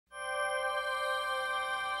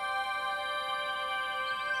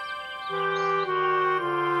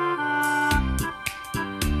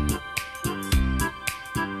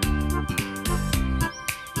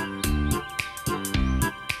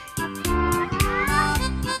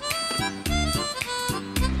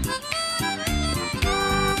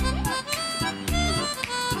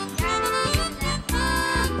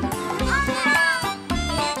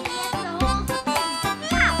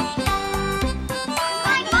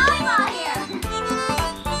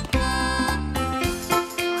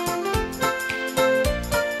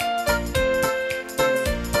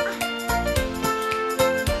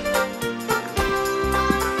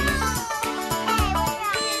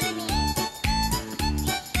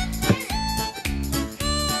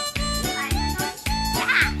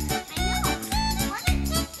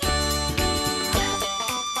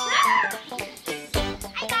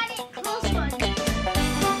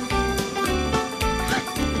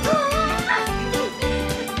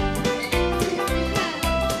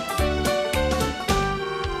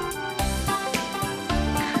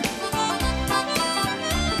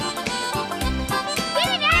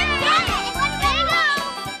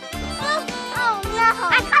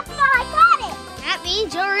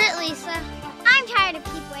means you're it, Lisa. I'm tired of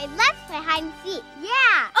people. Let's play hide and seek.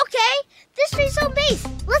 Yeah. Okay, this tree's on base.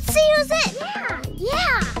 Let's see who's it.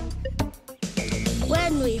 Yeah.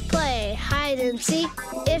 When we play hide and seek,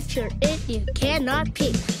 if you're it, you cannot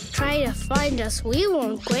peek. Try to find us, we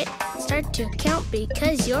won't quit. Start to count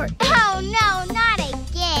because you're it. Oh, no, not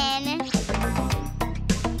again.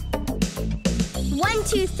 1,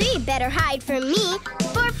 2, 3, better hide from me.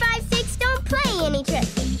 4, 5, 6, don't play any tricks.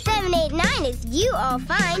 7, 8, 9 is you all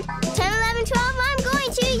find. 10, 11, 12, I'm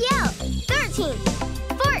going to yell. 13,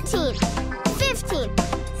 14, 15,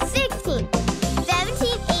 16,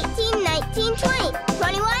 17, 18, 19, 20,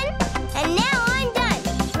 21, and now I'm done.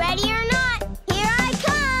 Ready or not, here I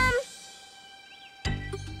come.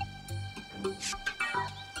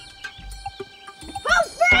 Oh,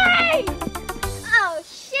 Frank! Oh,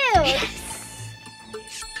 shoot.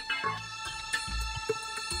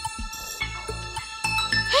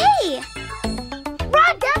 Hey!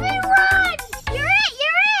 Run, Debbie, run! You're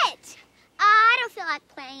it! I don't feel like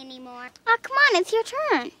playing anymore. Oh, come on, it's your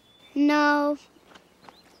turn. No,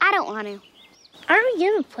 I don't want to. Aren't we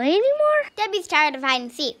gonna play anymore? Debbie's tired of hide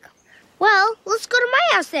and seek. Well, let's go to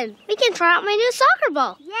my house then. We can try out my new soccer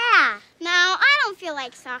ball. Yeah. No, I don't feel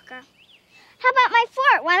like soccer. How about my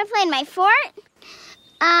fort? Want to play in my fort?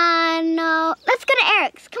 No. Let's go to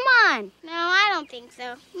Eric's. Come on. No, I don't think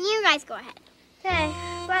so. You guys go ahead. Okay.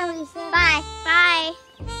 Bye, Lisa. Bye. Bye.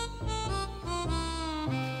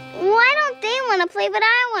 Why don't they want to play, but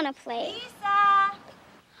I want to play? Lisa!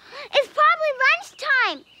 It's probably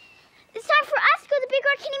lunchtime. It's time for us to go to the Big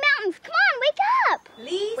Rock Candy Mountains. Come on, wake up.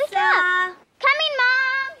 Lisa! Wake up. Coming,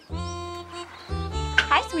 Mom.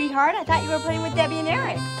 Hi, sweetheart. I thought you were playing with Debbie and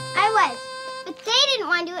Eric. I was. But they didn't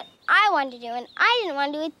want to do it. I wanted to do it. I didn't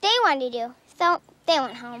want to do it. They wanted to do. So they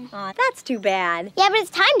went home. Aw, that's too bad. Yeah, but it's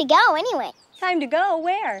time to go anyway. Time to go.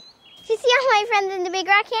 Where? To see all my friends in the Big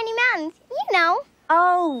Rock Candy Mountains. You know.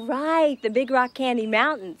 Oh, right. The Big Rock Candy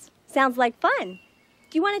Mountains. Sounds like fun.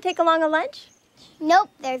 Do you want to take along a lunch?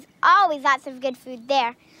 Nope, there's always lots of good food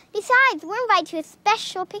there. Besides, we're invited to a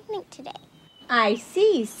special picnic today. I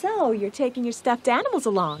see. So you're taking your stuffed animals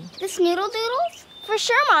along. The Snoodle-Doodles? For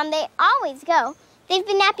sure, Mom. They always go. They've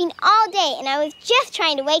been napping all day, and I was just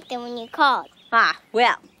trying to wake them when you called. Ah,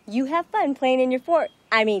 well, you have fun playing in your fort.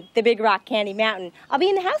 I mean, the Big Rock Candy Mountain. I'll be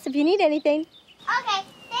in the house if you need anything. Okay,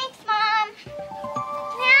 thanks, Mom.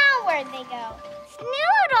 Now where'd they go?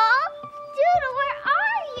 Snoodle? Doodle, where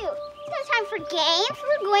are you? It's no time for games.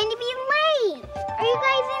 We're going to be late. Are you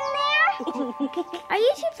guys in there? Are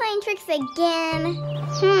you two playing tricks again?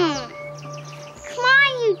 Come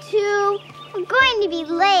on, you two. We're going to be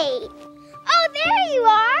late. Oh, there you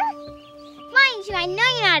are. Mind you, I know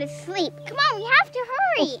you're not asleep. Come on, we have to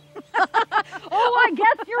hurry. Oh, I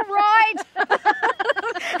guess you're right.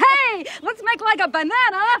 Hey, let's make like a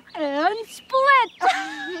banana and split.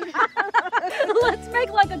 Let's make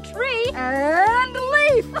like a tree and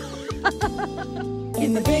leaf.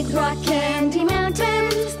 In the Big Rock Candy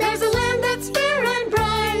Mountains, there's a land that's fair and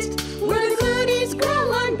bright, where the goodies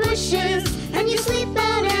grow on bushes, and you sleep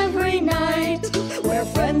out every night, where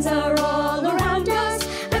friends are all around us,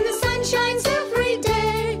 and the sun shines every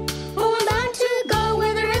day. Oh, I'm bound to go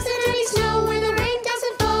where there isn't any snow, where the rain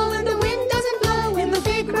doesn't fall and the wind doesn't blow, in the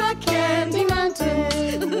Big Rock Candy Mountains.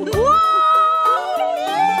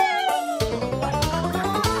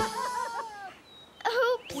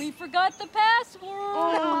 Oops. We forgot the password.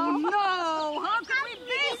 Oh, no. How could we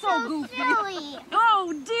be so goofy? Silly.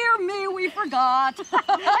 Oh, dear me, we forgot.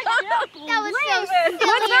 I can't believe That was so it. silly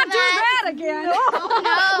Let's not of do us. that again. No.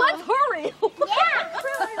 Let's hurry. Yeah.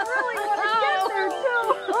 Really want to get there, too.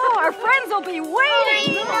 Oh, our friends will be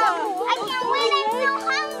waiting. I can't wait. I'm so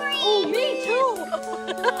hungry. Oh, me too.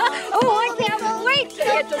 Oh, I can't wait to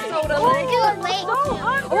get to Soda Lake. Do it late. So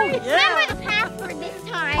hungry. Oh, yeah. Remember the password this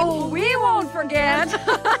time. Oh, we won't forget.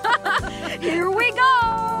 Here we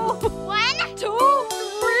go. 1, 2, 3,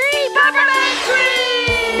 peppermint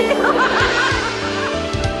tree.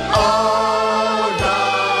 Oh, the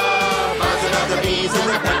buzzing of the bees in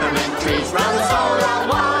the peppermint trees round the solar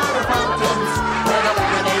water fountains, where the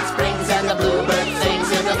lemonade springs and the bluebird sings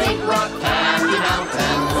in the Big Rock Candy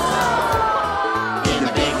Mountains. In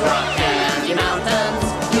the Big Rock Candy Mountains,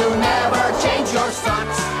 you never change your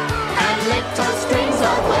socks, and little streams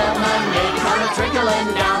of lemonade come trickling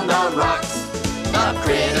down the rocks. The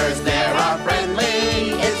critters there are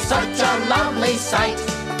friendly, it's such a lovely sight.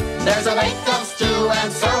 There's a lake of stew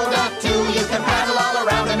and soda too. You can paddle all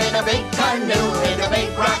around them in a big canoe in the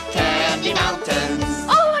Big Rock Candy Mountains.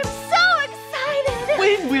 Oh, I'm so excited.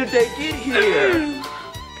 When will they get here?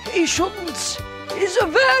 Patience is a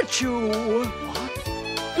virtue.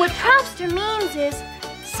 What? What Propster means is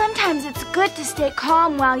sometimes it's good to stay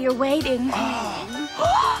calm while you're waiting. Is that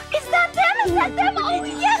them? Is that them? Oh,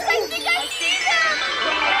 yes, I think I see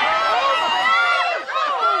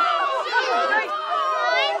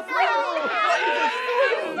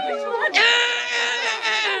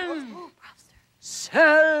them!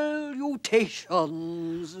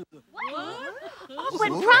 Salutations.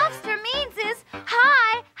 What Propster means is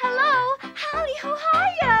hi, hello, howdy ho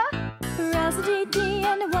hiya. Razzle-dee-dee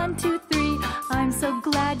and a 1, 2, 3. I'm so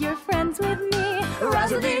glad you're friends with me.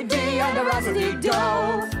 Razzle-dee-dee and a razzle-dee-do.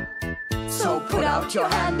 So put out your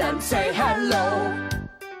hand and say hello.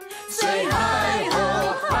 Say hi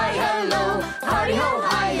ho, hi hello, howdy ho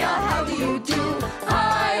hiya, how do you do?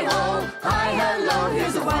 Hi ho, hi hello.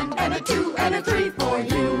 Here's a 1 and a 2 and a 3 for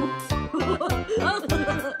you.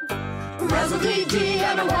 Razzle-dee-dee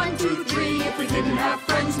and a 1, 2, 3. If we didn't have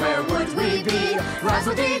friends, where would we be?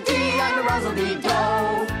 Razzle-dee-dee and a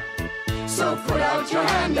razzle-dee-do. So put out your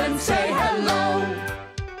hand and say hello.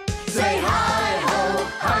 Say hi ho,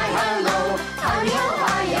 hi hello, howdy ho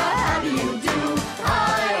hiya, how do you do?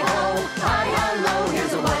 Hi ho, hi hello.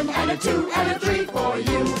 Here's a 1 and a 2 and a 3 for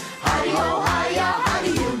you. Howdy ho hiya, how do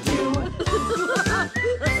you do?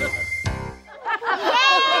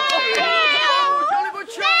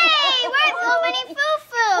 Hey, where's Opening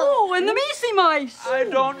Foo-Foo? Oh, and the Meesey Mice. I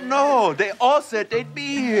don't know. They all said they'd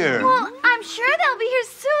be here. Well, I'm sure they'll be here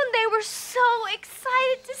soon. They were so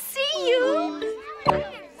excited to see you.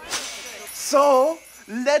 So,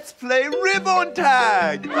 let's play ribbon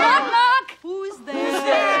tag. Knock, knock. Who's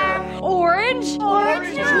there? Orange.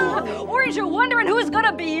 Orange. Orange, you're wondering who's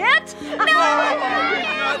gonna be it?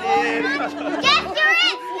 Not it. Yes, you're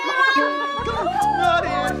it. Not it.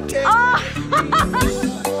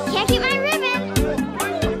 Can't keep my ribbon.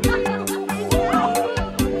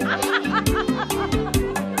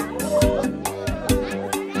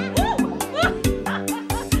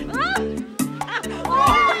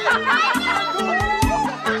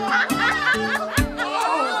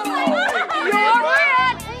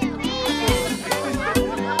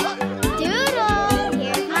 Doodle,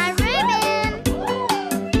 here's my ribbon.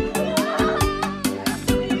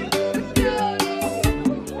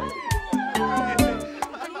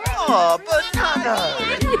 Oh, banana.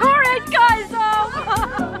 You're it, Kaizo.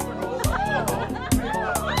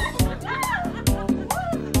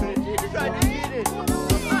 Try to eat it.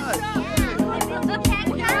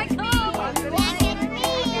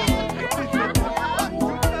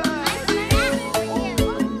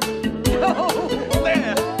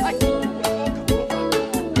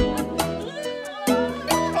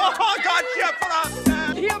 Oh, gotcha,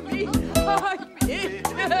 Propster. Give me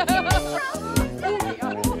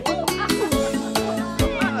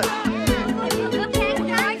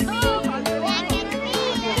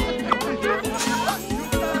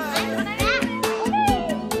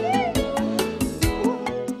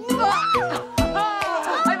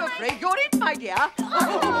I'm afraid you're it, my dear.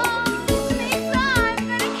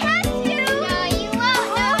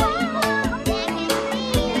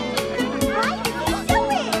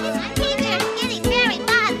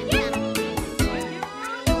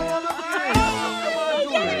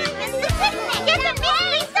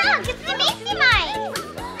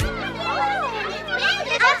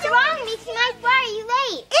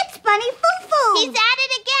 It's Bunny Foo-Foo! He's at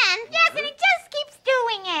it again. Yes, and he just keeps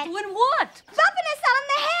doing it. Doing what? Bumping us on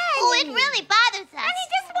the head. Oh, it really bothers us. And he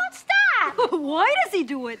just won't stop. Why does he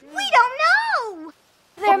do it? We don't know.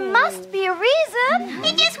 There must be a reason.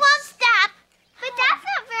 He just won't stop. But that's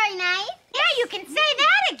not very nice. Yeah, you can say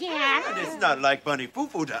that again. And it's not like Bunny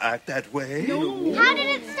Foo-Foo to act that way. How did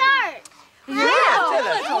it start? Tell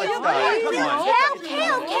us how it started. Come on. Okay,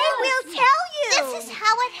 we'll tell you. This is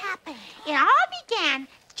how it happened. It all began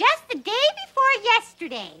just the day before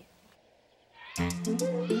yesterday.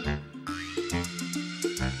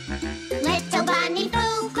 Little Bunny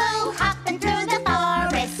Foo-Foo hopping through the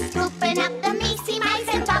forest, scooping up the Meesey Mice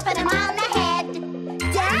and popping them on the head.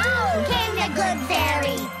 Down came the good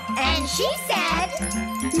fairy, and she said,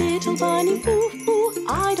 Little Bunny Foo-Foo,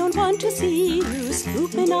 I don't want to see you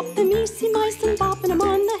scooping up the Meesey Mice and bopping them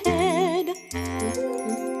on the head.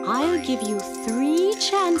 I'll give you 3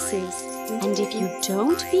 chances, and if you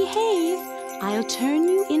don't behave, I'll turn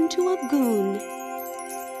you into a goon.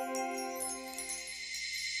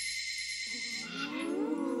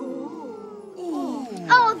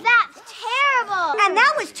 oh, that's terrible. And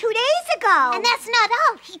that was 2 days ago. And that's not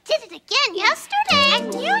all. He did it again yesterday.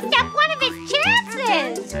 And used up one of his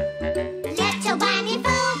chances. Little Bunny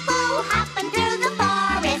Foo-Foo hopping through the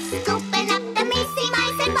forest, scooping up the Meesey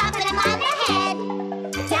Mice and popping them on the head.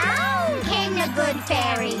 Down came the good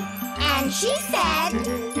fairy, and And she said,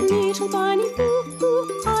 Little bunny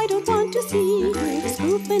boo-boo, I don't want to see you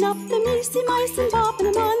scooping up the measly mice and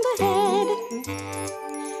bopping them on the head.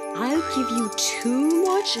 I'll give you 2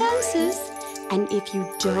 more chances, and if you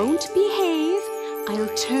don't behave, I'll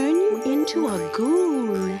turn you into a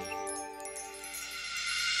goon.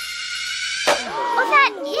 Oh,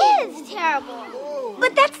 that is terrible.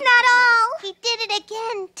 But that's not all. He did it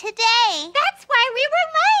again today. That's why we were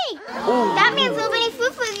late. That means Little Bunny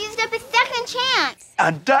Foo-Foo's used up his second chance.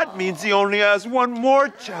 And that means he only has 1 more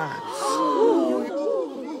chance.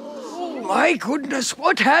 My goodness,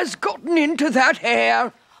 what has gotten into that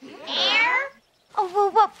hair? Hair? Oh, well,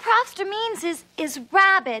 what Profster means is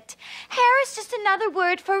rabbit. Hair is just another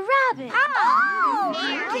word for rabbit. Oh!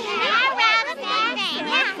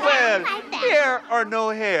 Well, hair or no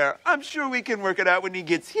hair, I'm sure we can work it out when he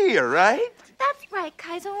gets here, right? That's right,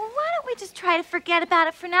 Kaiser. Well, why don't we just try to forget about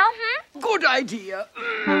it for now, Good idea.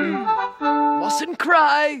 Mustn't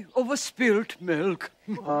cry over spilt milk.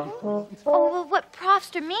 Oh, well, what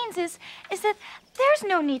Profster means is that there's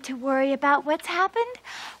no need to worry about what's happened.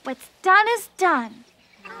 What's done is done.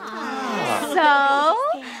 So,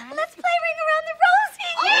 let's play Ring Around the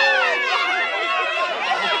Rosie.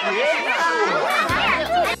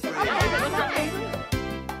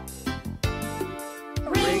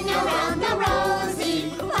 Ring around the rosy,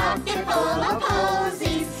 pocket full of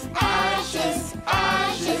posies. Ashes,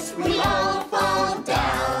 ashes, we all fall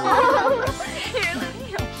down.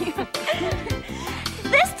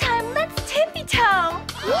 This time, let's tippy-toe.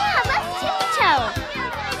 Yeah, let's tippy-toe.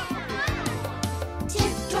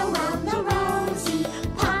 Tiptoe round the rosy,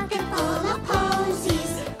 pocket full of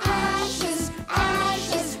posies. Ashes,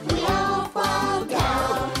 ashes, we all fall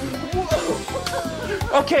down.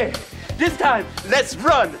 Okay, this time, let's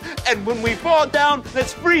run. And when we fall down,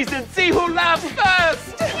 let's freeze and see who laughs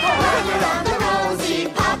first. Ring around the rosy,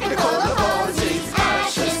 pocket full of posies.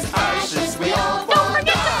 Ashes, ashes, we all fall down. Don't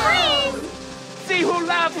forget to freeze! See who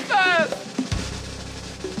laughs first.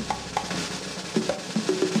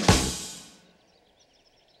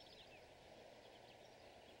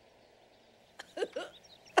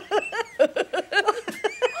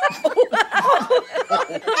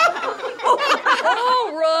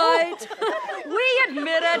 All right. We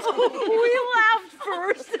admit it. We laughed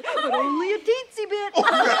first, but only a teensy bit.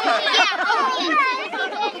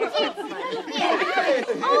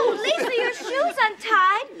 Oh, Lisa, your shoe's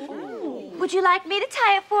untied. Would you like me to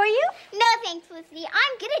tie it for you? No, thanks, Felicity.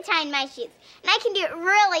 I'm good at tying my shoes, and I can do it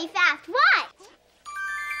really fast. Watch!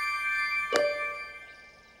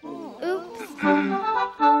 Oops.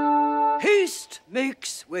 Haste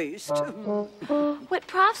makes waste. What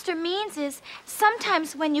Profster means is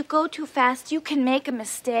sometimes when you go too fast, you can make a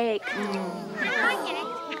mistake.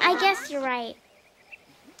 I guess you're right.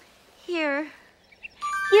 Here's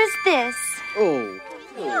this. Oh.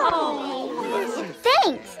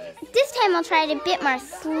 Thanks. This time I'll try it a bit more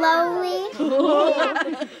slowly.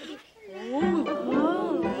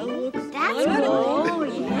 That's cool. Oh,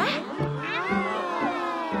 yeah?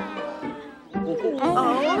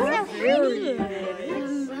 Oh, Very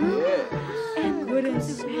and good and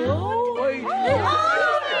slow.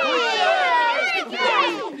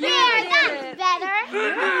 There, that's better.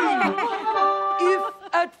 If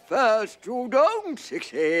at first you don't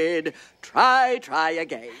succeed, try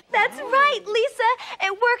again. That's right, Lisa.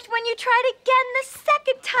 It worked when you tried again the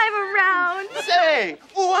second time around. Say,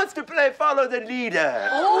 who wants to play Follow the Leader?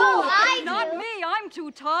 Oh, not me. I'm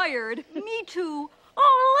too tired. Me too.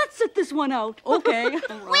 Oh, let's sit this one out. Okay. We'll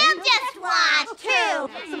just watch, too.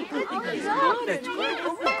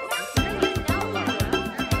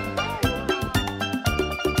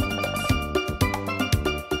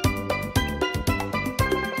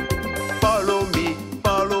 Follow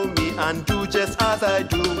me, and do just as I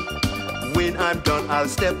do. When I'm done, I'll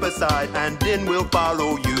step aside, and then we'll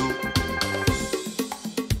follow you.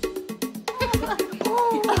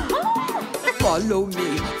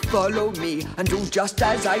 Follow me, and do just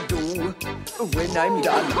as I do. When I'm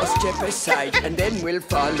done, I'll step aside, and then we'll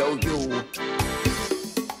follow you.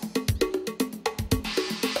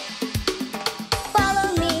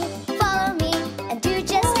 Follow me, and do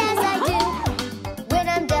just as I do. When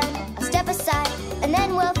I'm done, I'll step aside, and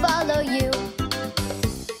then we'll follow you.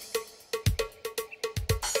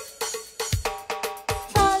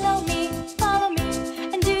 Follow me,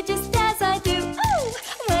 and do just as I do. Ooh,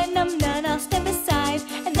 when I'm done, I'll step aside,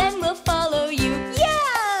 and then we'll follow you. Yeah!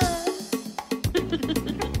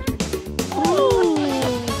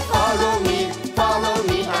 Follow me,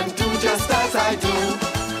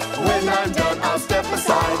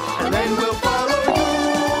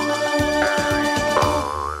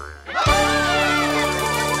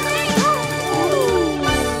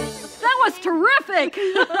 terrific!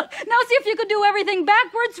 Now see if you can do everything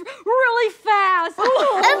backwards really fast.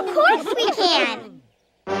 Of course we can.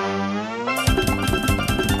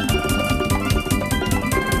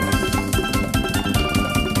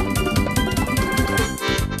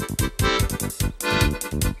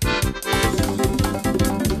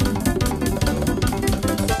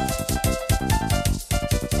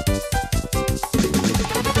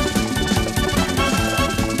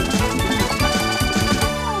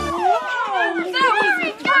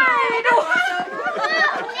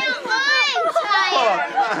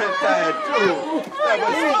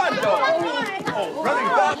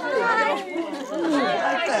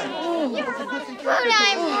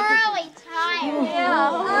 I'm really tired.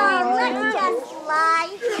 Let's just lie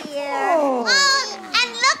here. And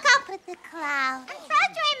look up at the clouds. And try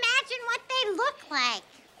to imagine what they look like.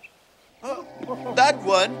 That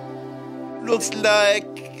one looks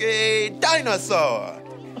like a dinosaur.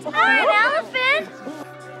 Or an elephant.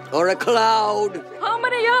 Or a cloud. How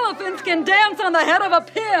many elephants can dance on the head of a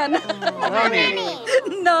pin? How many?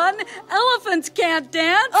 None. Elephants can't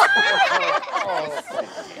dance.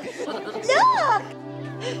 Look!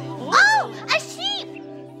 Oh, a sheep!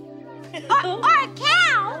 Or a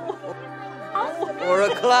cow! Or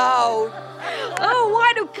a cloud. Oh,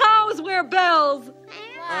 why do cows wear bells?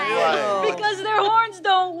 Why? Because their horns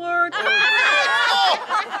don't work.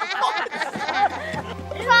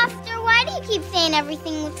 Professor, why do you keep saying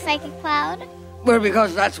everything looks like a cloud? Well,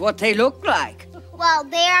 because that's what they look like. Well,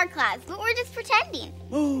 they are clouds, but we're just pretending.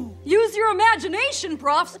 Use your imagination,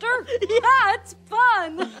 Profster. Yeah, it's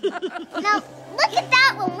fun. Now, look at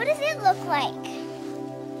that one. What does it look like?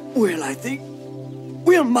 Well, I think...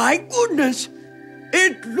 Well, my goodness.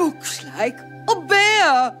 It looks like a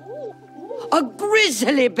bear. A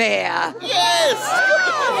grizzly bear. Yes!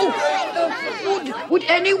 Would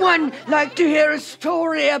anyone like to hear a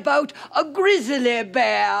story about a grizzly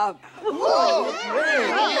bear?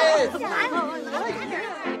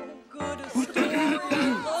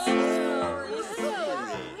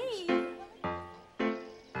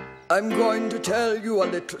 I'm going to tell you a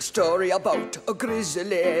little story about a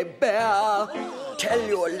grizzly bear. Tell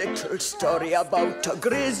you a little story about a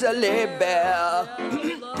grizzly bear.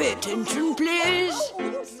 Pay attention, please.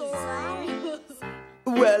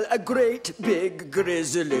 Well, a great big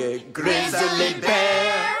grizzly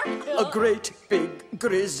bear. A great big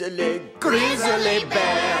grizzly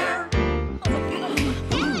bear.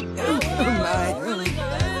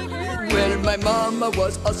 Well, my mama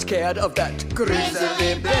was scared of that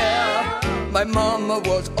grizzly bear. My mama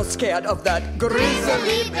was scared of that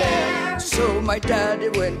grizzly bear. So my daddy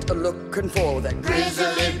went looking for that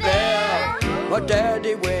grizzly bear. My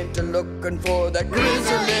daddy went looking for that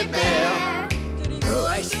grizzly bear. Oh,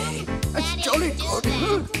 I see. That's jolly good.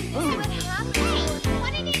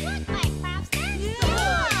 What did he look like, Professor?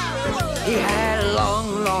 He had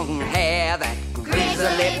long, long hair, that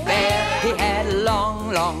grizzly bear. He had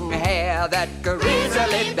long, long hair, that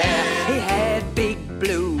grizzly bear. He had big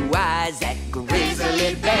blue eyes, that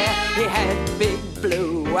grizzly bear. He had big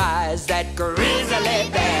blue eyes, that grizzly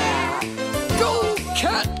bear. Go,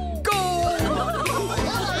 cat, go!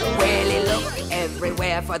 Well, he looked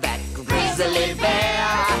everywhere for that grizzly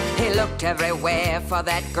bear. He looked everywhere for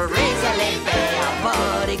that grizzly bear.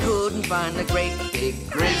 But he couldn't find the great big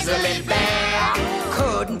grizzly bear.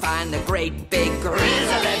 Couldn't find the great big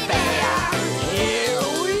grizzly bear. Here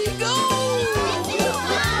we go!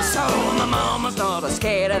 So my mama's not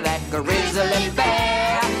scared of that grizzly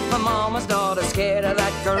bear. My mama's not scared of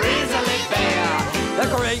that grizzly bear. The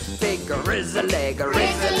great big grizzly bear.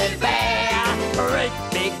 Great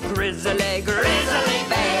big grizzly bear. Grizzly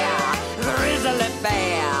bear.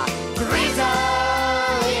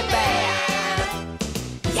 Grizzly bear.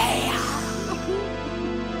 Yeah!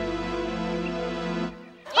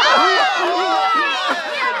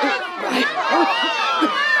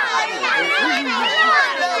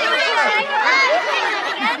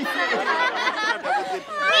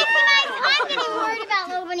 I'm getting worried about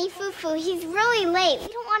little Bunny Foo-Foo. He's really late. We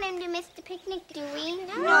don't want him to miss the picnic, do we?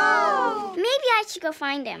 No. Maybe I should go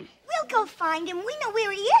find him. We'll go find him. We know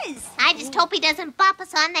where he is. I just hope he doesn't bop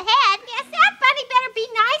us on the head. Yes, that bunny better be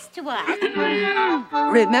nice to us.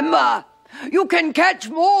 Remember, you can catch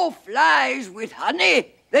more flies with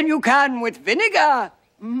honey than you can with vinegar.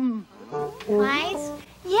 Flies?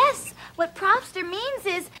 Yes, what Profster means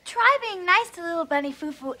is try being nice to little Bunny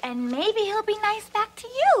Foo-Foo and maybe he'll be nice back to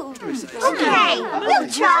you. Okay, we'll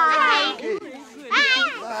try.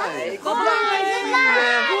 Bye.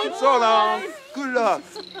 Bye. So long. Good luck.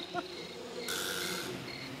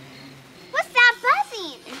 What's that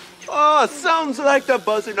buzzing? Oh, sounds like the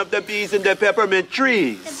buzzing of the bees in the peppermint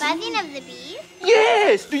trees. The buzzing of the bees?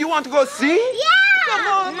 Yes! Do you want to go see? Yeah! Come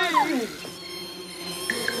on, Mary.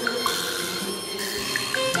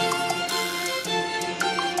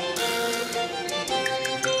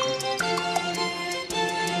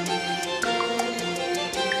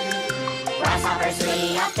 Grasshoppers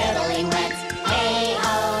three a fiddling went. Hey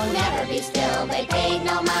ho, never be still. They paid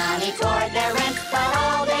no money toward their rent, but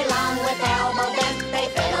all day long with elbow bent, they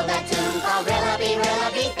fiddled a tune called Rillaby,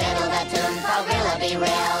 fiddled a tune called Rillaby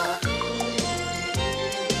Rill.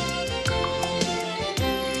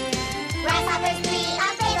 Grasshoppers three a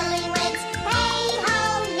fiddling went. Hey ho,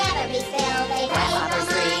 never be still. They paid no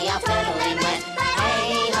money toward their rent, but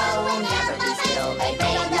Hey ho, never be still. They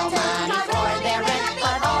paid no money for their rent,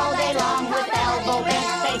 but all day long with elbow bent,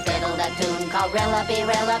 they fiddled a tune called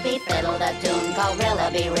Rillaby, fiddled a tune called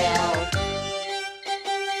Rillaby Rill.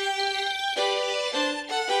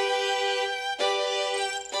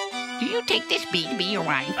 Do you take this bee to be your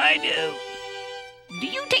wife? I do. Do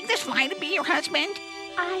you take this fly to be your husband?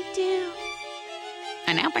 I do.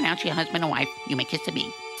 And now pronounce your husband and wife. You may kiss the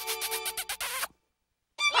bee.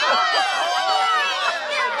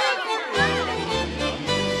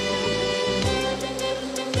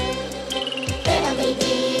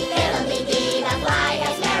 Fiddle-dee-dee, the fly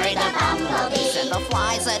has married a bumblebee. And the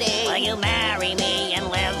flies at E. Will you marry me and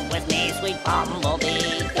live with me, sweet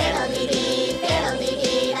bumblebee? Fiddle-dee-dee,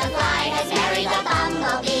 the fly has married a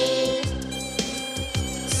bumblebee.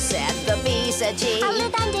 Said the bee, said she. I'll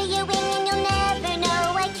live under your wing and you'll never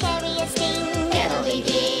know I carry a sting.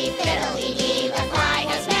 Fiddle-dee-dee, the fly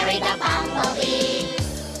has married a bumblebee.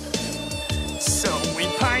 So when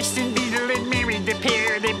Parson Beetle and married the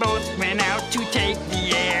pair, they both went out to take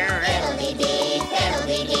the air. Fiddle-dee-dee,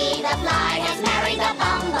 the fly has married a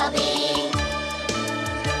bumblebee.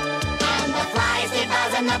 And the flies did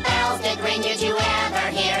buzz and the bells did ring. Did you ever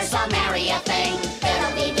hear so merry a thing?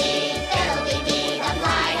 Fiddle-dee-dee, the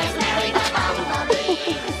fly has married a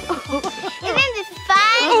bumblebee. Isn't this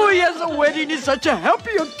fun? Oh, yes, a wedding is such a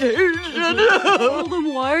happy occasion. Well,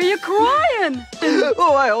 then why are you crying?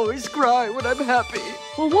 Oh, I always cry when I'm happy.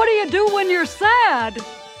 Well, what do you do when you're sad?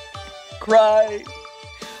 Cry.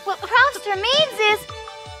 What Profster means is,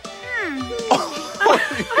 I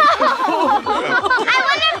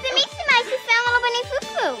wonder if the Mixie Mice has found little Bunny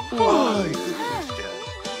Foo-Foo.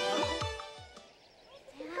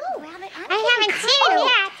 I haven't seen him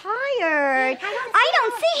yet. Tired. I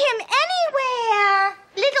don't see him anywhere.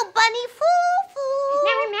 Little Bunny Foo-Foo.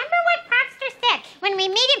 Now remember what Profster said. When we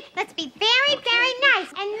meet him, let's be very, very nice.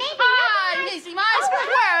 And maybe... Hi, Mixie Mice.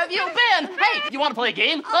 Where have you been? Hey, you want to play a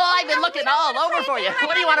game? Oh, I've been looking all over for you.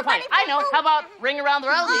 What do you want to play? I know. How about Ring Around the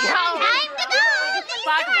Rosie? Time to go.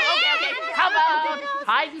 Okay. How about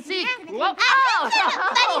hide and seek? Whoa.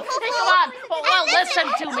 Oh, come on. Well, listen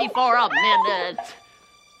to me for a minute.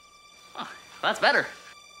 Oh, that's better.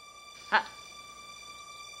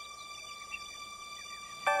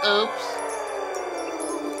 Oops.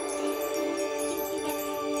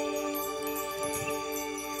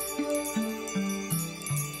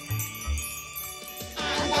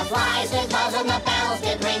 The flies did buzz and the bells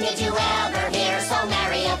did ring. Did you ever hear so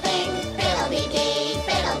merry a thing? Fiddle-dee-dee,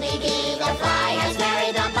 the fly has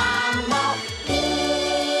married a bumblebee.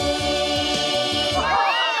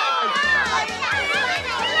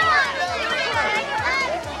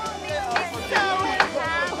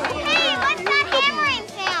 Hey, what's that hammering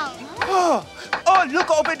sound? Oh, look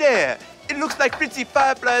over there. It looks like Fritzy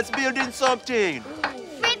Firefly is building something.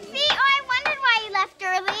 Fritzy? Oh, I wondered why you left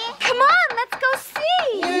early. come on, let's go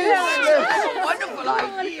see. Yes, wonderful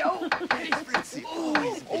idea.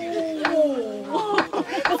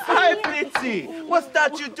 Hi, Fritzy. What's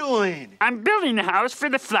that you doing? I'm building a house for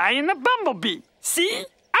the fly and the bumblebee. See?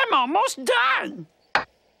 I'm almost done.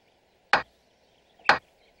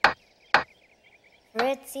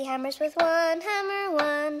 Fritzy hammers with one hammer,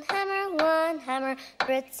 one hammer, one hammer.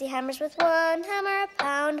 Fritzy hammers with one hammer,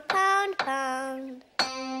 pound, pound, pound.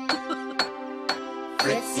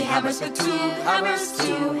 Fritzy hammers with two hammers,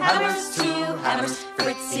 two hammers, two hammers.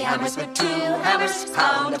 Fritzy hammers with two hammers,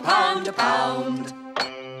 pound, pound, pound.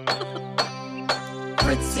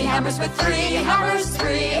 Fritzy hammers with three hammers,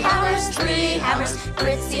 three hammers, three hammers.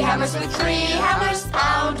 Fritzy hammers with three hammers,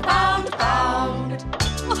 pound, pound, pound.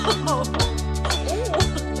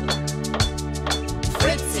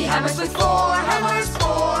 Fritzy hammers with four hammers,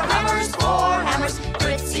 four hammers, four hammers.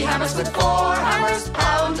 Fritzy hammers with four hammers,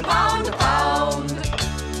 pound, pound, pound.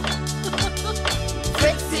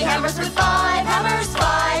 Fritzy hammers with five hammers,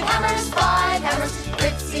 five hammers, five hammers.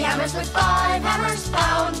 Fritzy hammers with five hammers,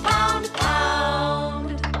 pound, pound,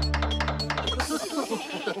 pound.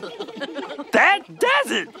 That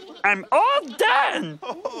does it. I'm all done.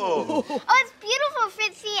 Oh, it's beautiful,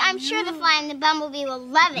 Fritzy. I'm sure the fly and the bumblebee will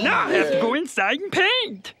love it. Now I have to go inside and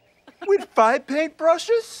paint. With 5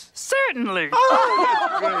 paintbrushes? Certainly. Oh,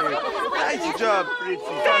 that's great. Nice job, Fritzy.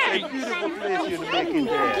 That's a beautiful place you're making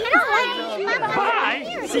there.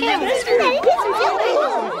 Bye. See you later.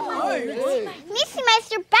 Missy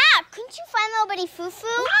Meister back. Couldn't you find little buddy Foo-Foo?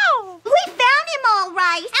 No! We found him all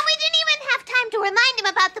right. And we didn't even have time to remind him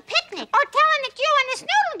about the picnic or tell him that you and the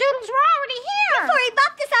Snoodle Doodles were already here. Before he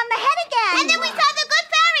bumped us on the head again. And then we saw the good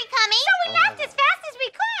fairy coming. So we left as fast as we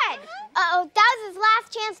could. Uh-oh, that was his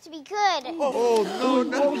last chance to be good. Oh, no,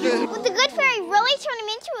 not again. Would the good fairy really turn him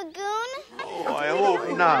into a goon? Oh, I hope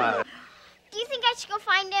not. Do you think I should go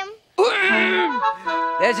find him?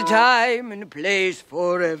 There's a time and a place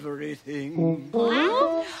for everything.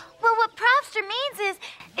 Well, what Profster means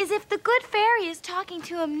is if the good fairy is talking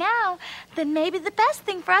to him now, then maybe the best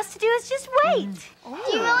thing for us to do is just wait. Do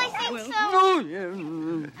you really think so? Oh, yeah.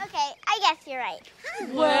 Okay, I guess you're right.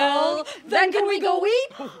 Well, then can we go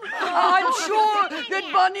eat? I'm sure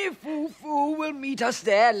that Bunny Foo-Foo will meet us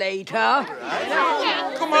there later.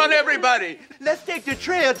 Come on, everybody. Let's take the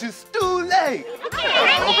trail to Stew Lake.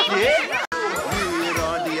 Okay. We're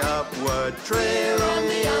on the upward trail. We're on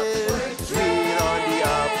the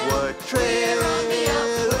upward trail.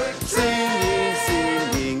 Singing,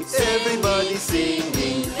 singing, everybody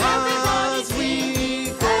singing as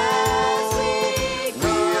we go.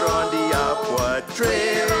 We're on the upward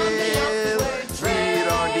trail. We're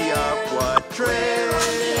on the upward trail.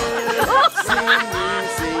 Singing,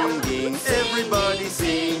 singing, everybody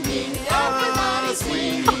singing as we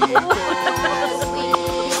go.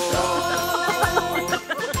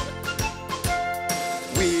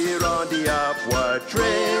 We're on the upward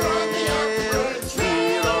trail. We're on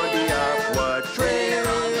the upward trail.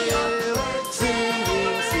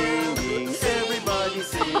 Singing, singing, everybody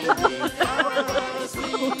singing as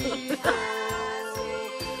we go.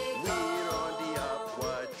 We're on the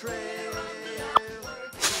upward trail.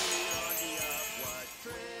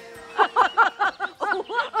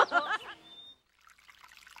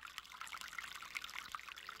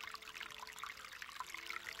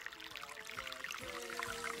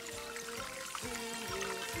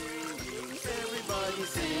 Everybody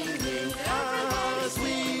singing as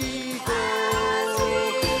we go.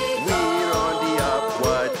 We're on the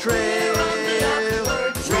upward trail. We're on the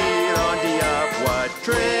upward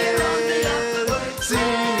trail.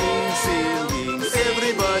 Singing, singing,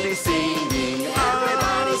 everybody singing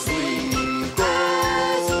as we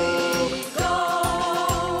go.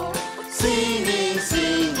 Singing,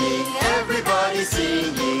 singing, everybody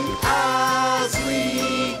singing as we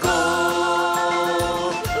go.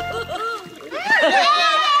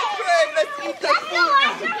 Great, let's eat that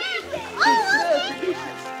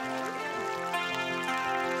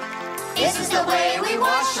This is the way we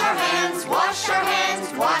wash our hands, wash our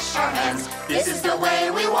hands, wash our hands. This is the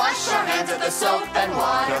way we wash our hands at the soap and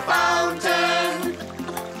water fountain.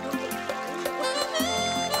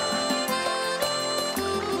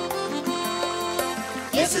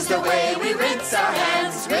 This is the way we rinse our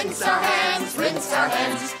hands, rinse our hands, rinse our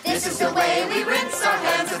hands. This is the way we rinse our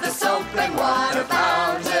hands at the soap and water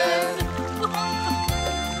fountain.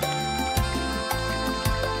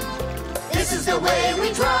 This is the way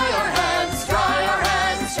we dry our hands, dry our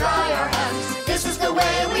hands, dry our hands. This is the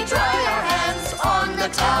way we dry our hands on the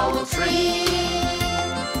towel tree.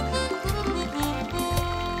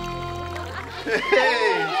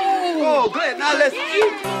 Hey! Oh, great, now let's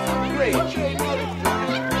eat. Great.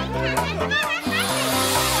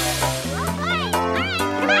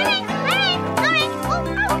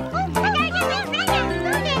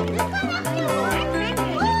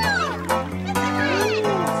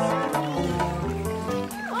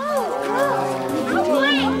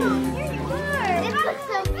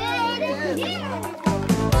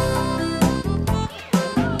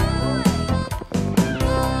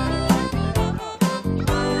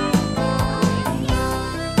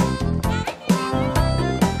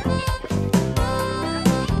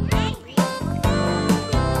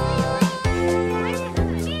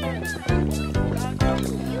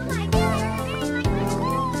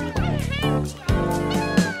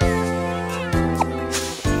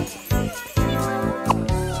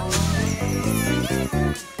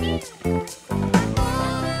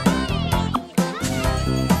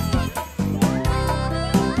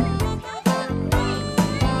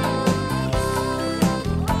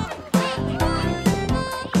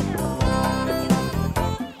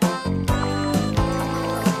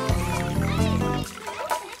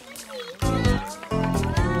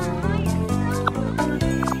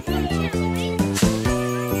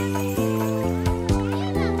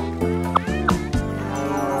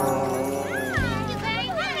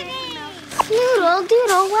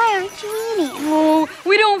 Snoodle-doodle, why aren't you eating? Oh,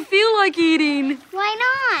 we don't feel like eating. Why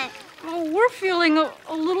not? Oh, we're feeling a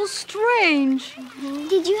little strange.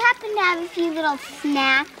 Did you happen to have a few little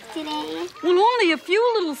snacks today? Well, only a few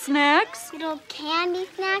little snacks. Little candy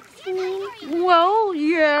snacks, you mean? Well,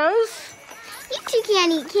 yes. You two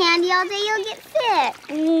can't eat candy all day, you'll get sick.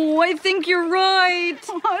 Oh, I think you're right.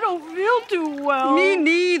 I don't feel too well. Me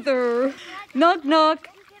neither. Knock, knock.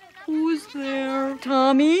 Who's there?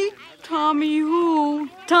 Tommy? Tommy who?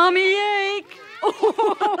 Tommy Ache.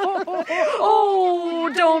 Oh,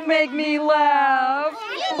 don't make me laugh.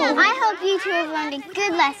 I hope you two have learned a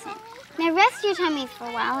good lesson. Now rest your tummies for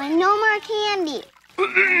a while and no more candy.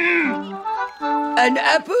 An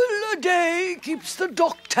apple a day keeps the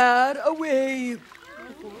doctor away.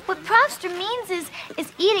 What Profster means is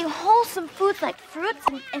eating wholesome foods like fruits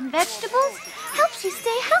and vegetables helps you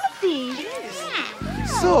stay healthy.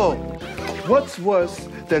 So, what's worse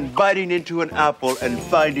than biting into an apple and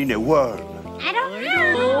finding a worm? I don't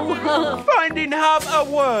know. Finding half a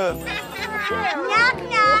worm. Knock,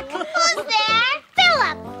 knock. Who's there?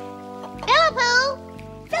 Philip. Philip-oo.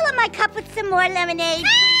 Fill up my cup with some more lemonade.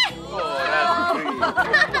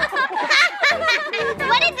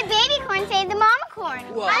 What did the baby corn say to the mama corn?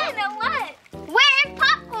 What? I don't know what. Where's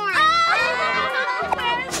popcorn?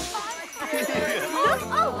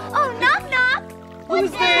 Oh, knock, knock.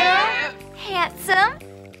 Who's there? Handsome.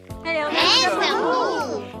 Handsome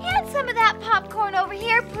who? Hand some of that popcorn over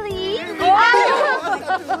here, please.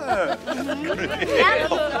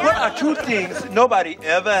 What are two things nobody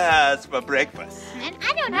ever has for breakfast? And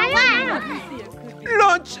I don't know why.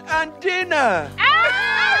 Lunch and dinner.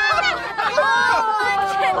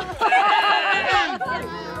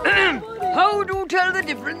 How do you tell the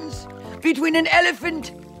difference between an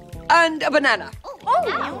elephant and a banana? I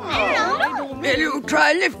don't know. Well, you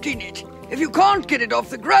try lifting it. If you can't get it off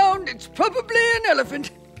the ground, it's probably an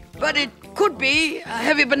elephant. But it could be a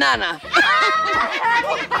heavy banana.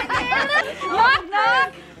 Knock,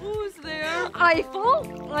 knock. Who's there? Eiffel?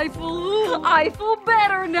 Eiffel who? Eiffel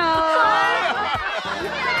better now.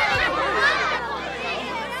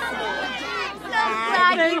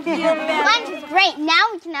 Lunch is great. Now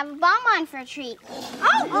we can have a bonbon for a treat.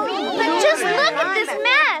 But just look at this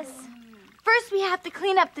mess. First, we have to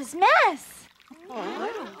clean up this mess.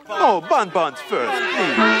 Oh, bonbons first,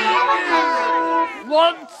 please.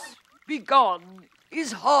 Once begun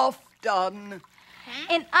is half done.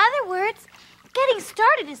 In other words, getting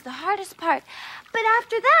started is the hardest part. But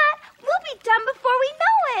after that, we'll be done before we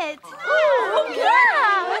know it.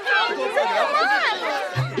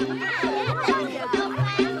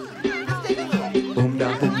 Boom da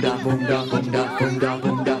boom da boom da boom da boom da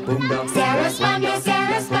boom da boom da. Sarah Sponder,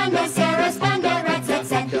 Sarah Sponder, Sarah Sponder, red set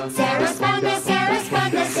set. Sarah Sponder, Sarah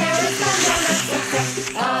Sponder, Sarah Sponder, red set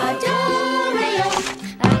set. Adore-yo,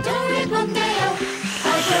 adore-boom-de-yo,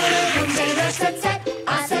 adore-boom-de, red set set. I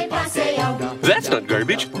say paseo. That's not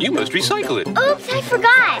garbage. You must recycle it. Oops, I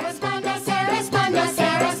forgot. Sarah Sponder,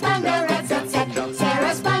 Sarah Sponder, red set set.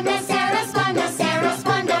 Sarah Sponder, Sarah Sponder, Sarah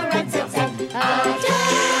Sponder, red set set.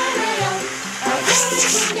 Adore-yo,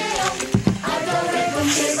 adore-boom-de-yo,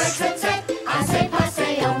 adore-boom-de, red set set. I say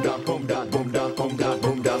paseo. Boom da boom da boom da boom da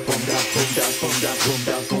boom da boom da boom da boom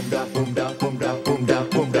da boom da boom da boom da boom da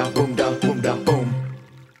boom da boom da boom da boom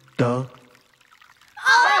da.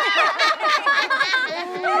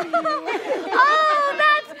 Oh,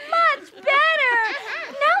 that's much better.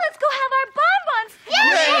 Now let's go have our bonbons.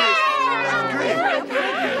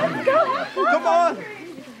 Come on.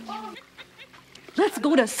 Let's go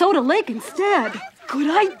to Soda Lake instead. Good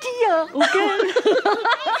idea. Okay.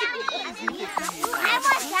 I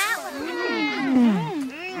want that one.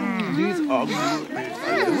 These are good.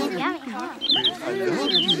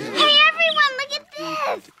 Hey, everyone, look at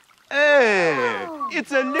this. Hey,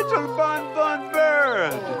 it's a little bonbon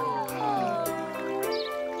bird.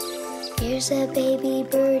 Here's a baby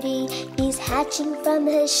birdie, he's hatching from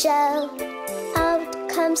his shell. Out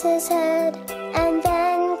comes his head, and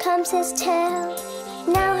then comes his tail.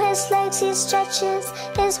 Now his legs he stretches,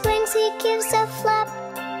 his wings he gives a flap.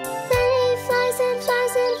 Then he flies and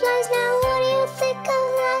flies and flies, now what do you think of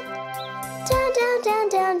that? Down, down, down,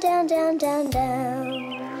 down, down, down, down, down.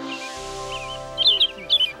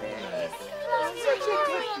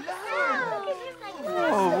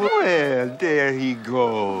 Oh, well, there he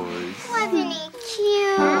goes. Wasn't he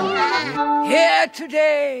cute? Here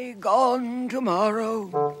today, gone tomorrow.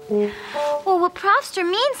 Well, what Profster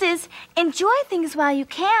means is enjoy things while you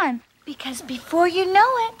can, because before you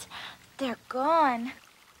know it, they're gone.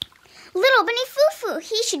 Little Bunny Foo-Foo,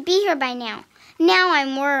 he should be here by now. Now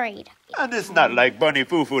I'm worried. And it's not like Bunny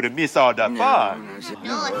Foo-Foo to miss all the fun.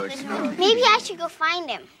 Maybe I should go find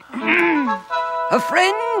him. A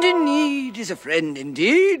friend in need is a friend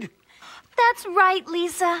indeed. That's right,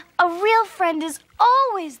 Lisa. A real friend is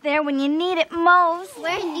always there when you need it most.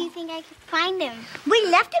 Where do you think I could find him? We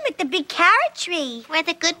left him at the big carrot tree. Where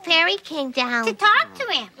the good fairy came down. To talk to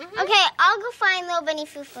him. Okay, I'll go find little Bunny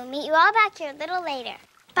Foo-Foo. Meet you all back here a little later.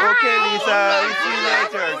 Bye. Okay, Lisa. See you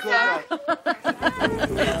later.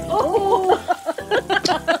 Oh!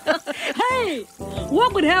 Hey,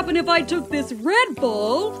 what would happen if I took this red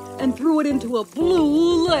ball and threw it into a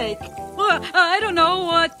blue lake? I don't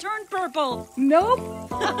know, turn purple. Nope.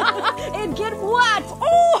 It'd get wet.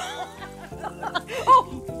 Oh! Oh,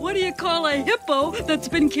 what do you call a hippo that's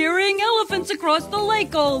been carrying elephants across the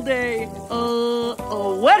lake all day?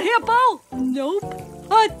 A wet hippo? Nope.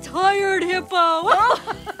 A tired hippo.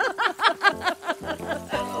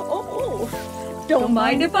 Oh, don't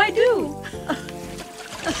mind if I do.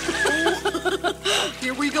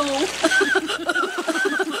 Here we go.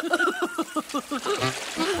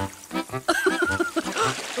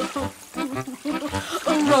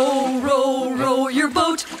 Row, row, row your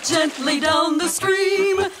boat gently down the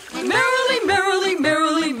stream. Merrily, merrily,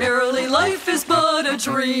 merrily, merrily, life is but a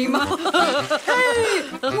dream. Hey,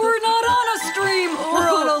 we're not on a stream, we're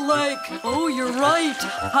on a lake. Oh, you're right.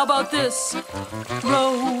 How about this?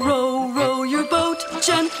 Row, row, row your boat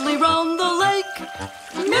gently round the lake.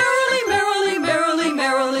 Merrily, merrily, merrily,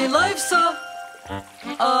 merrily, life's a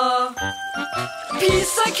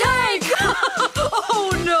piece of cake.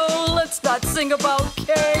 Oh no, let's not sing about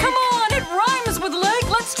cake. Come on, it rhymes with lake.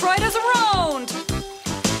 Let's try this around.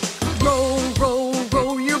 Row, row,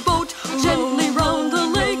 row your boat gently round the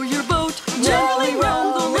lake. Row your boat gently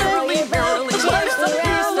round the lake. Merrily, merrily, life's a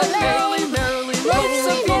piece of cake. Merrily, life's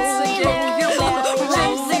a piece of cake. Your boat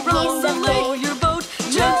gently round the lake. Row your boat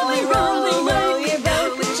gently round the lake.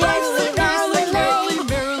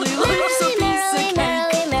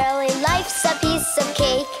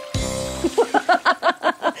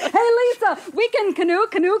 We can canoe.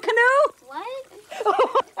 What?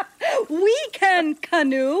 We can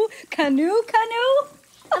canoe.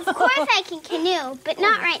 Of course I can canoe, but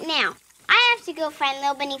not right now. I have to go find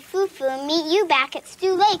little Bunny Foo-Foo and meet you back at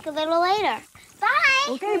Stew Lake a little later. Bye.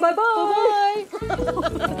 Okay, bye-bye.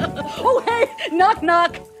 Oh, hey, knock,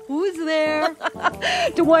 knock. Who's there?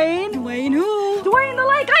 Dwayne. Dwayne who? Dwayne the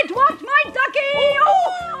lake. I dropped my ducky. Oh!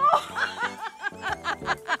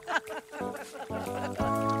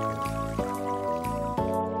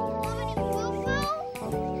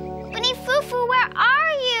 Bunny Foo-Foo, where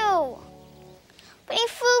are you? Bunny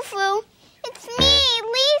Foo-Foo, it's me,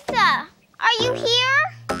 Lisa. Are you here?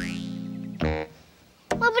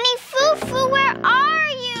 Well, Bunny Foo-Foo, where are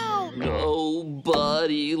you?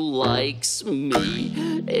 Nobody likes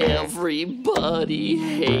me. Everybody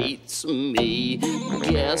hates me.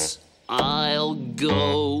 Guess I'll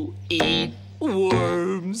go eat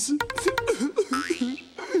worms.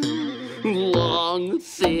 Long,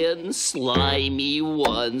 thin, slimy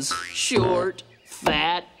ones. Short,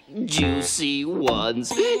 fat, juicy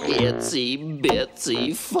ones. Itsy,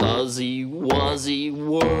 bitsy, fuzzy, wuzzy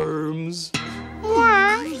worms.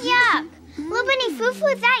 Worms? Yuck. Little Bunny Foo-Foo,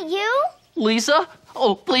 is that you? Lisa?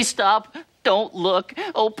 Oh, please stop. Don't look.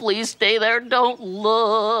 Oh, please stay there. Don't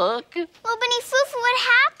look. Little Bunny Foo-Foo, what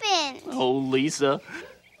happened? Oh, Lisa.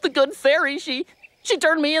 The good fairy, she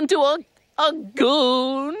turned me into a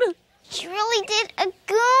goon. She really did a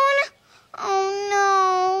goon?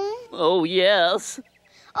 Oh, no. Oh, yes.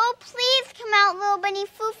 Oh, please come out, little Bunny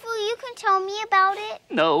Foo-Foo. You can tell me about it.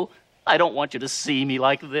 No, I don't want you to see me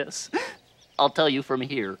like this. I'll tell you from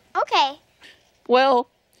here. Okay. Well,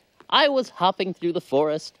 I was hopping through the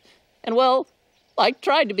forest, and, well, I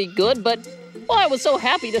tried to be good, but I was so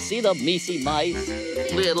happy to see the measy mice.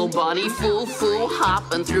 Little Bunny Foo-Foo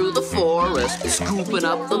hopping through the forest, scooping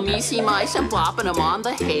up the measy mice and plopping them on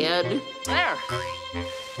the head. There.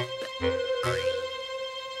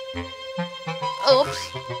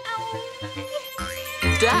 Oops.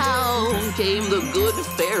 Down came the good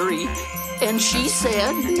fairy, and she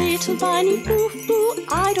said, Little Bunny Foo-Foo,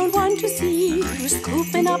 I don't want to see you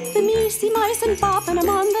scooping up the measy mice and bopping them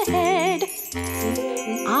on the head.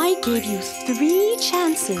 I gave you 3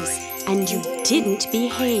 chances, and you didn't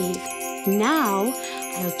behave. Now,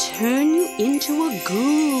 I'll turn you into a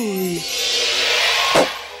goon.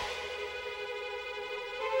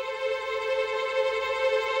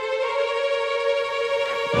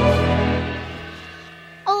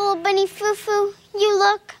 Oh, Bunny Foo-Foo, you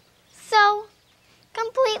look so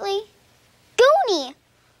completely goony.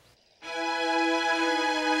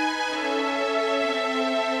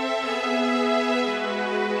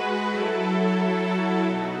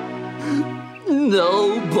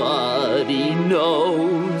 Nobody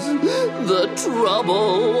knows the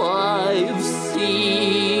trouble I've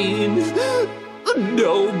seen.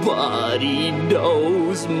 Nobody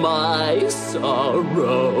knows my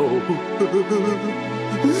sorrow.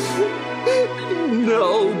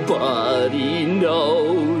 Nobody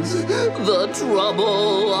knows the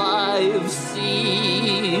trouble I've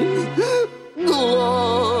seen.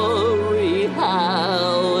 Glory,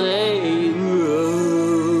 hallelujah.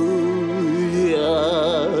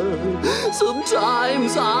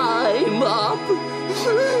 Sometimes I'm up,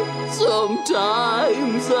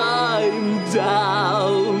 sometimes I'm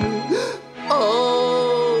down.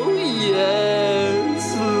 Oh,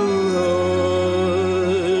 yes, Lord.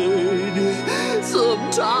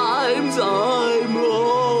 Sometimes I'm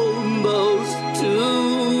almost to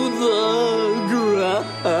the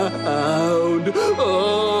ground.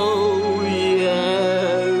 Oh,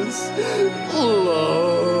 yes,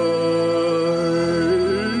 Lord.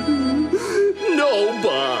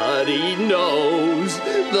 Nobody knows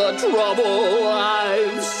the trouble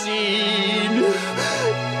I've seen.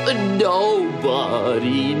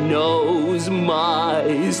 Nobody knows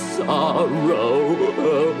my sorrow.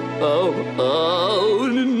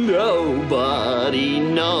 Nobody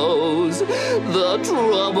knows the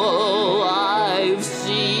trouble I've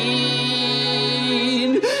seen.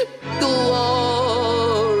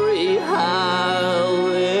 Glory, hallelujah.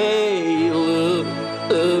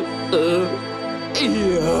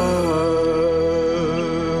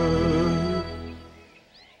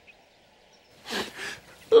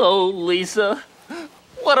 Oh, Lisa,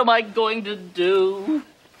 what am I going to do?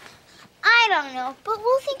 I don't know, but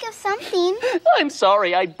we'll think of something. I'm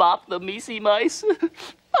sorry I bopped the Meesy Mice.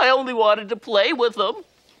 I only wanted to play with them.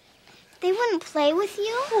 They wouldn't play with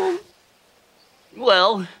you?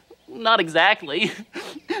 Well, not exactly.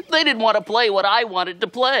 They didn't want to play what I wanted to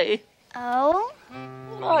play. Oh?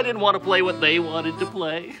 I didn't want to play what they wanted to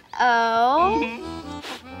play. Oh?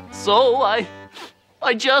 So I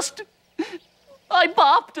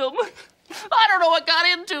bopped them. I don't know what got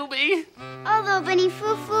into me. Although Bunny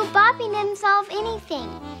Foo Foo, bopping didn't solve anything.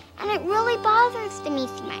 And it really bothers the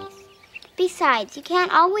Meesy Mice. Besides, you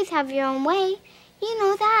can't always have your own way. You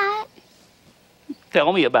know that.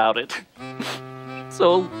 Tell me about it.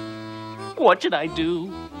 So, what should I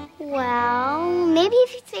do? Well, maybe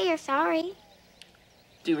if you say you're sorry.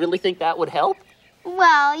 Do you really think that would help?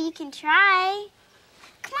 Well, you can try.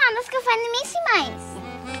 Come on, let's go find the Meesy Mice.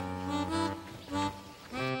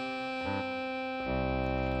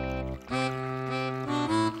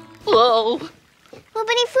 Whoa. Well,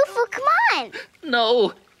 Bunny Foo Foo, come on.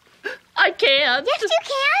 No, I can't. Yes, you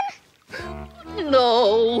can.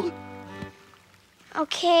 No.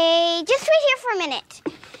 Okay, just wait here for a minute.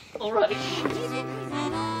 All right.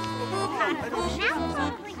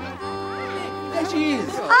 There she is.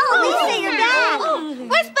 Oh, Lisa, you're back.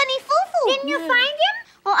 Where's Bunny Foo Foo? Didn't you find him?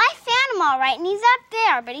 Well, I found him all right, and he's up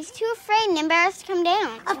there, but he's too afraid and embarrassed to come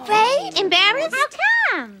down. Afraid? Embarrassed? How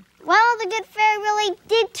come? Well, the good fairy really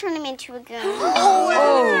did turn him into a goon.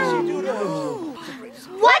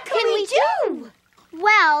 What can we do?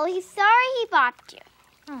 Well, he's sorry he bopped you.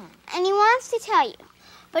 And he wants to tell you.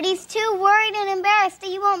 But he's too worried and embarrassed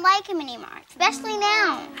that you won't like him anymore, especially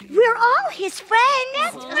now. We're all his friends.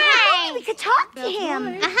 That's right. We could talk to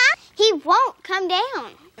him. Uh-huh. He won't come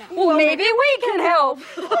down. Well, maybe we can help.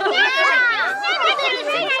 That'd be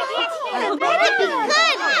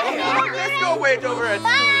good. Let's go wait over at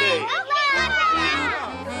Stooley.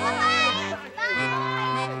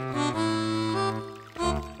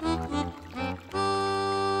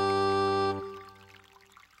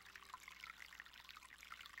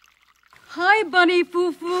 Hi, Bunny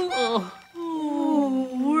Foo Foo. Oh,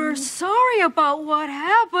 we're sorry about what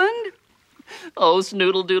happened. Oh,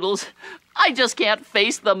 Snoodle Doodles, I just can't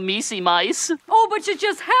face the Meesy Mice. Oh, but you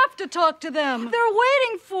just have to talk to them. They're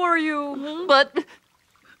waiting for you. But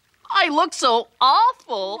I look so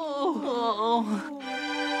awful. Oh.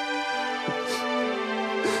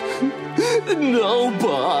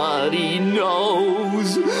 Nobody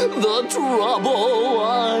knows the trouble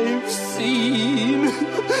I've seen.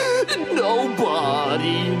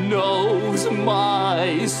 Nobody knows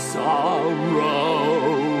my sorrow.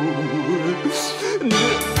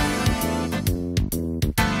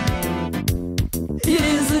 It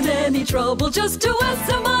isn't any trouble just to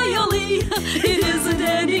S-M-I-L-E. It isn't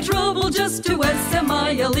any trouble just to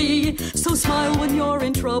S-M-I-L-E. So smile when you're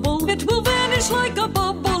in trouble. It will vanish like a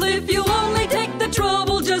bubble if you only take the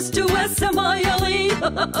trouble just to S-M-I-L-E.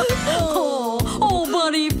 Oh,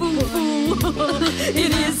 Bunny Foo Foo.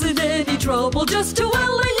 It isn't any trouble just to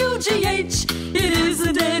L-A-U-G-H. It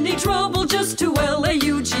isn't any trouble just to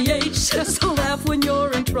L-A-U-G-H. So laugh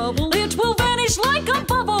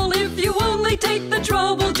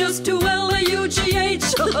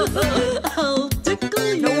I'll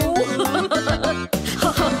tickle you.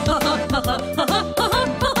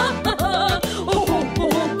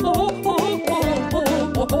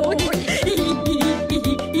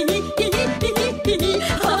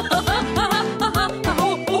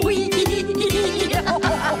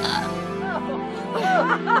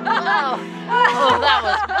 Oh, that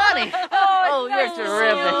was funny. Oh, you're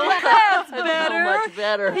terrific. That's better. So much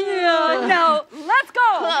better. Yeah, now, let's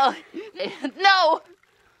go. No,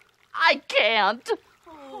 I can't.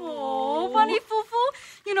 Oh, Bunny Foo-Foo,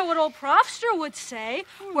 you know what old Profster would say,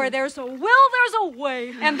 where there's a will, there's a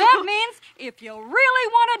way. And that means if you really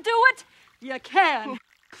want to do it, you can.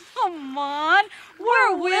 Come on,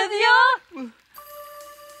 we're with you.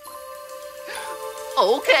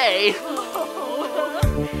 Okay.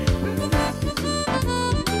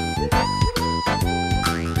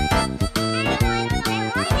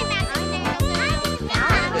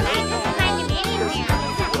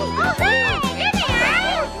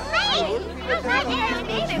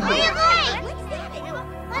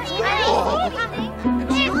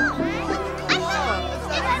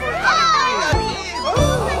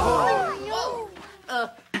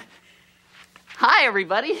 Hi,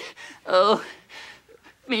 everybody. Oh,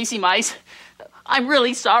 Macy Mice, I'm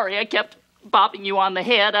really sorry I kept bopping you on the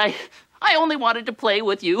head. I only wanted to play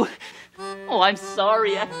with you. Oh, I'm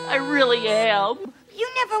sorry. I really am. You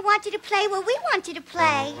never wanted to play what we wanted to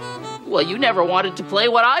play. Well, you never wanted to play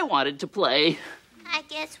what I wanted to play. I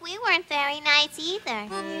guess we weren't very nice either.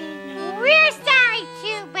 We're sorry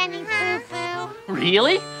too, Bunny Foo-Foo.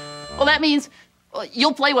 Really? Well, that means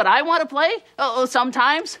you'll play what I want to play?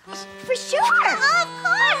 Sometimes? For sure. Of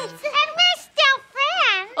course. And we're still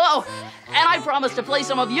friends. Oh, and I promise to play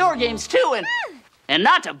some of your games too, and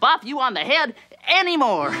not to bop you on the head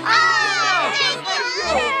anymore. Oh, thank you.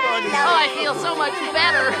 Oh, I feel so much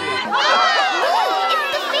better.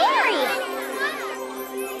 It's the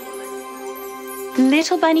fairy.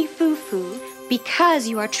 Little Bunny Foo-Foo, because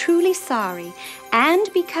you are truly sorry and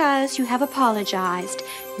because you have apologized,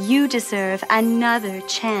 you deserve another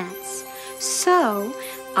chance. So,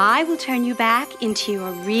 I will turn you back into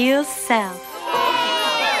your real self.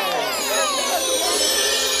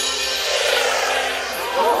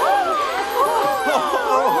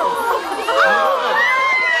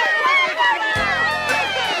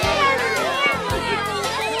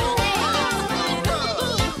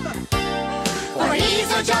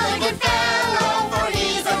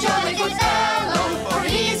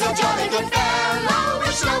 Nobody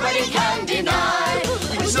can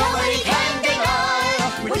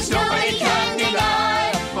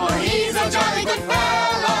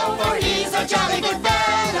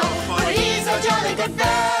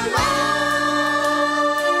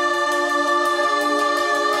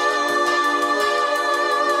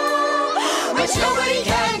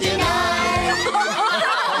deny.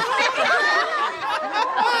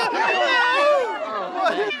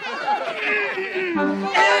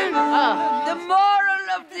 The moral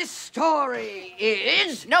of this story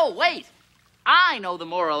is... No, wait. I know the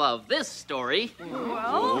moral of this story.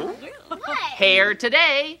 Well, Hair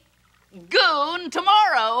today, goon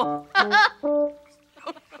tomorrow.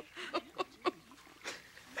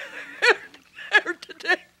 Hair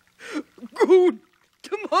today, goon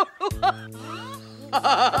tomorrow.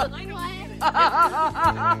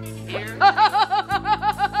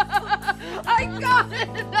 I got it.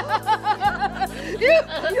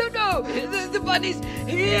 You know, the bunny's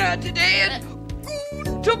here today and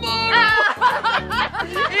goon tomorrow.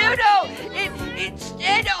 You know,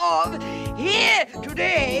 instead of here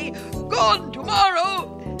today, gone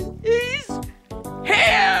tomorrow, he's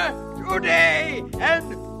here today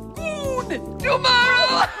and goon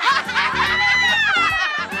tomorrow.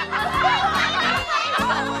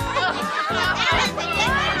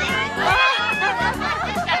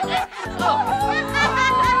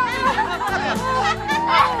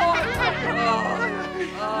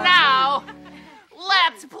 Now,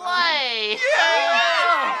 let's play.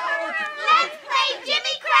 Let's play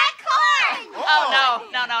Jimmy Crack Corn. Oh, no.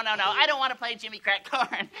 I don't want to play Jimmy Crack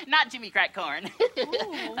Corn. Not Jimmy Crack Corn. Little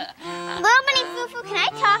Bunny Foo-Foo, can I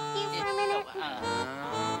talk to you for a minute?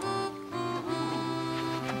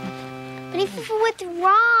 Bunny Foo-Foo, what's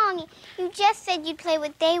wrong? You just said you'd play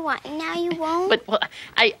what they want, and now you won't? But well,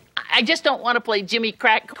 I just don't want to play Jimmy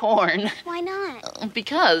Crack Corn. Why not?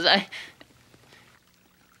 Because I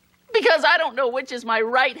don't know which is my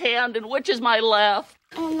right hand and which is my left.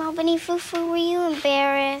 Oh, no, Bunny Foo-Foo, were you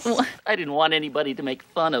embarrassed? Well, I didn't want anybody to make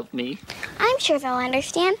fun of me. I'm sure they'll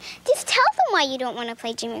understand. Just tell them why you don't want to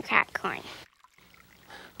play Jimmy Crack Corn.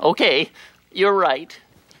 Okay, you're right.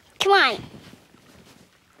 Come on.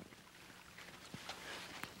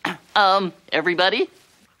 Everybody,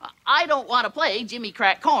 I don't want to play Jimmy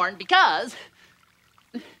Crack Corn because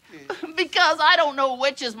I don't know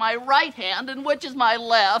which is my right hand and which is my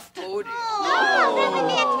left. Hey,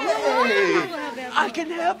 I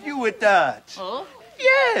can help you with that. Oh?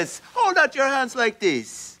 Yes, hold out your hands like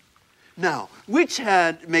this. Now, which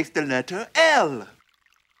hand makes the letter L?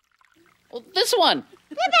 Well, this one.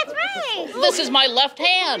 Yeah, that's right. This is my left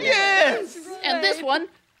hand. Yes. And this one,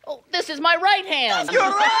 oh, this is my right hand. You're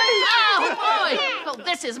right. Oh, boy. Oh,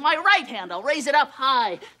 this is my right hand. I'll raise it up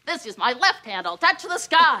high. This is my left hand. I'll touch the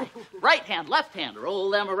sky. Right hand, left hand. Roll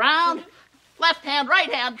them around. Left hand,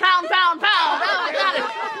 right hand. Pound, pound, pound. Oh, I got it.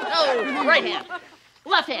 Oh, right hand.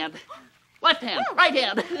 Left hand. Left hand. Right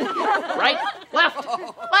hand. Right, left,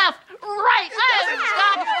 right.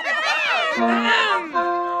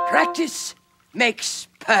 Stop. Practice makes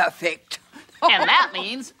perfect. And that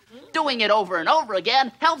means doing it over and over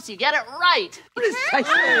again helps you get it right.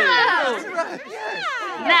 Precisely. That's right, yes.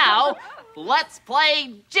 Now, let's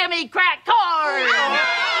play Jimmy Crack Corn.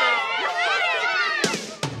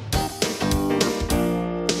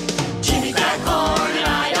 Jimmy Crack Corn and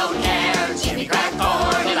I don't care. Jimmy Crack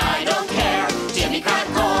Corn and I don't care. Jimmy Crack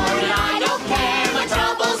Corn and I don't care. My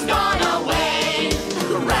trouble's gone away.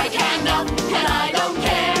 Right hand up and I don't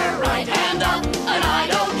care. Right hand up and I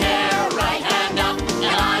don't care. Right hand up and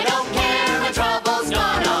I don't care. My trouble's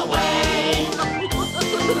gone away.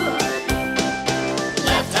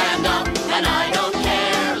 Left hand up and I don't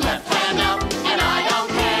care. Left hand up and I don't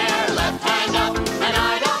care. Left hand up and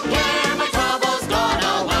I don't care. My trouble's gone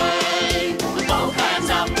away. Both hands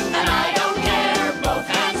up and I don't care. Both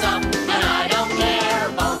hands up and I don't care.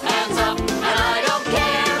 Both hands up and I don't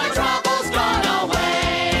care. My trouble's gone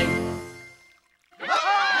away.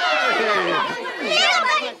 Little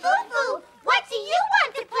Bunny Foo-Foo, what do you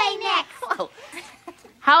want to play next? Well,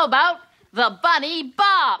 how about the Bunny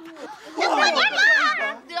Bop? The Bunny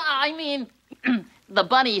Bop? I mean, the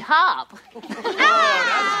Bunny Hop.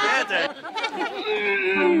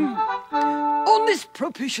 On this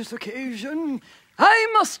propitious occasion, I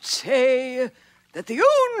must say that the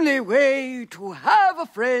only way to have a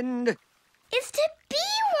friend Is to be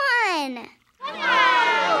one.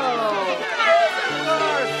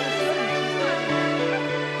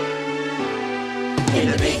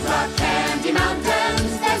 In the Big Rock Candy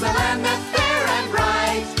Mountains, there's a land that's fair and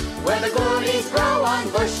bright, where the goodies grow on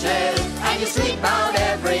bushes and you sleep out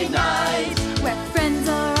every night. Where friends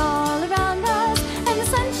are all around us and the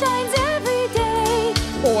sun shines every day.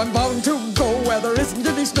 Oh, I'm bound to go where there isn't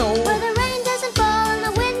any snow. Where the rain doesn't fall and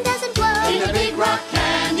the wind doesn't blow. In the Big Rock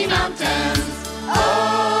Candy Mountains,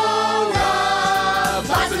 oh, love,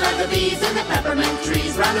 blossom like the bees in the peppermint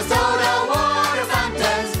trees, round the soda water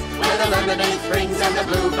fountains, where the lemonade springs and the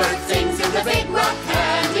bluebird sings in the Big Rock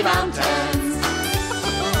Candy Mountains.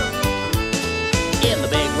 In the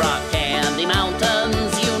Big Rock Candy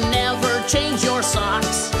Mountains, you never change your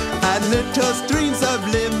socks. And little streams of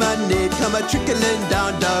lemonade come a-trickling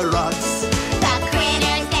down the rocks. The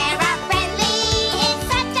critters there are friendly. It's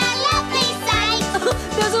such a lovely sight.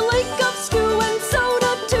 There's a lake of stew and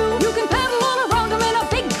soda too. You can paddle all around them in a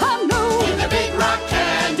big canoe. In the Big Rock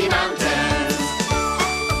Candy Mountains.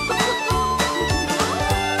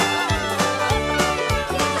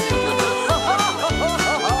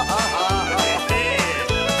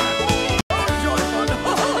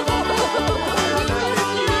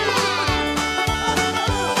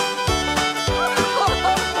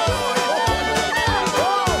 Oh,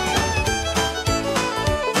 now,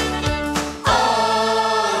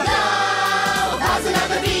 thousand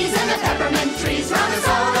other bees in the peppermint trees, round the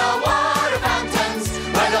soda water fountains,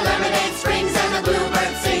 where the lemonade springs and the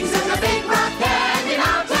bluebird sings in the Big Rock Candy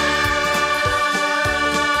Mountains.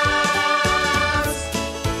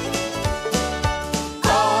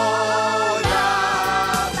 Oh,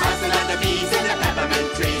 now, thousand other bees in the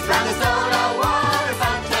peppermint trees, round the soda water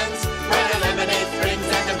fountains, where the lemonade springs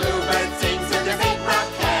and the bluebird sings in the Big Rock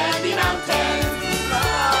Candy Mountains.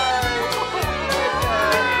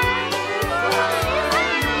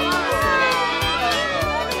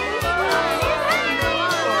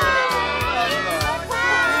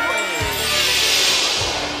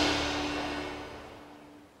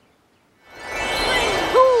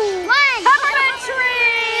 Peppermint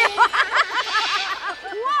tree!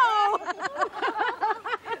 Whoa!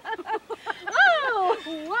 Oh,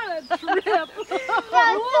 what a trip!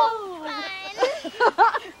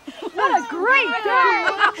 What a great day!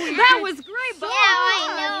 That was great, Bob.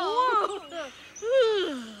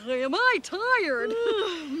 Yeah, Am I tired?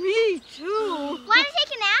 Me too. Want to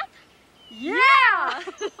take a nap? Yeah!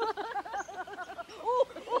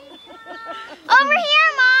 Over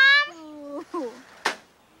here, Mom.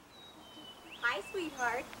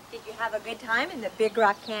 good time in the Big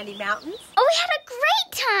Rock Candy Mountains? Oh, we had a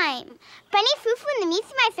great time. Bunny Foo-Foo and the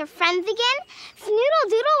Meesy Mice are friends again. Snoodle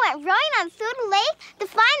Doodle went rowing on Soda Lake. The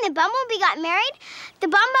Fly and the Bumblebee got married. The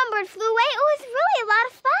Bum Bird flew away. It was really a lot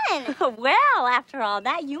of fun. Well, after all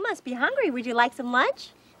that, you must be hungry. Would you like some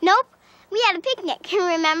lunch? Nope. We had a picnic,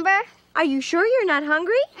 remember? Are you sure you're not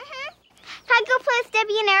hungry? Mm-hmm. Can I go play with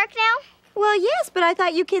Debbie and Eric now? Well, yes, but I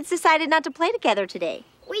thought you kids decided not to play together today.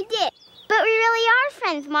 We did. But we really are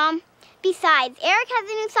friends, Mom. Besides, Eric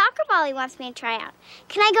has a new soccer ball he wants me to try out.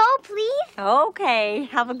 Can I go, please? Okay.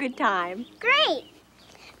 Have a good time. Great.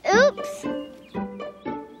 Oops.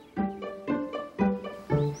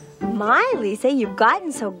 My, Lisa, you've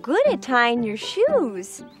gotten so good at tying your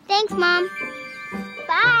shoes. Thanks, Mom.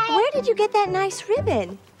 Bye. Where did you get that nice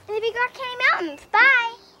ribbon? In the Big Rock Candy Mountains.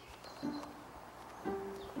 Bye.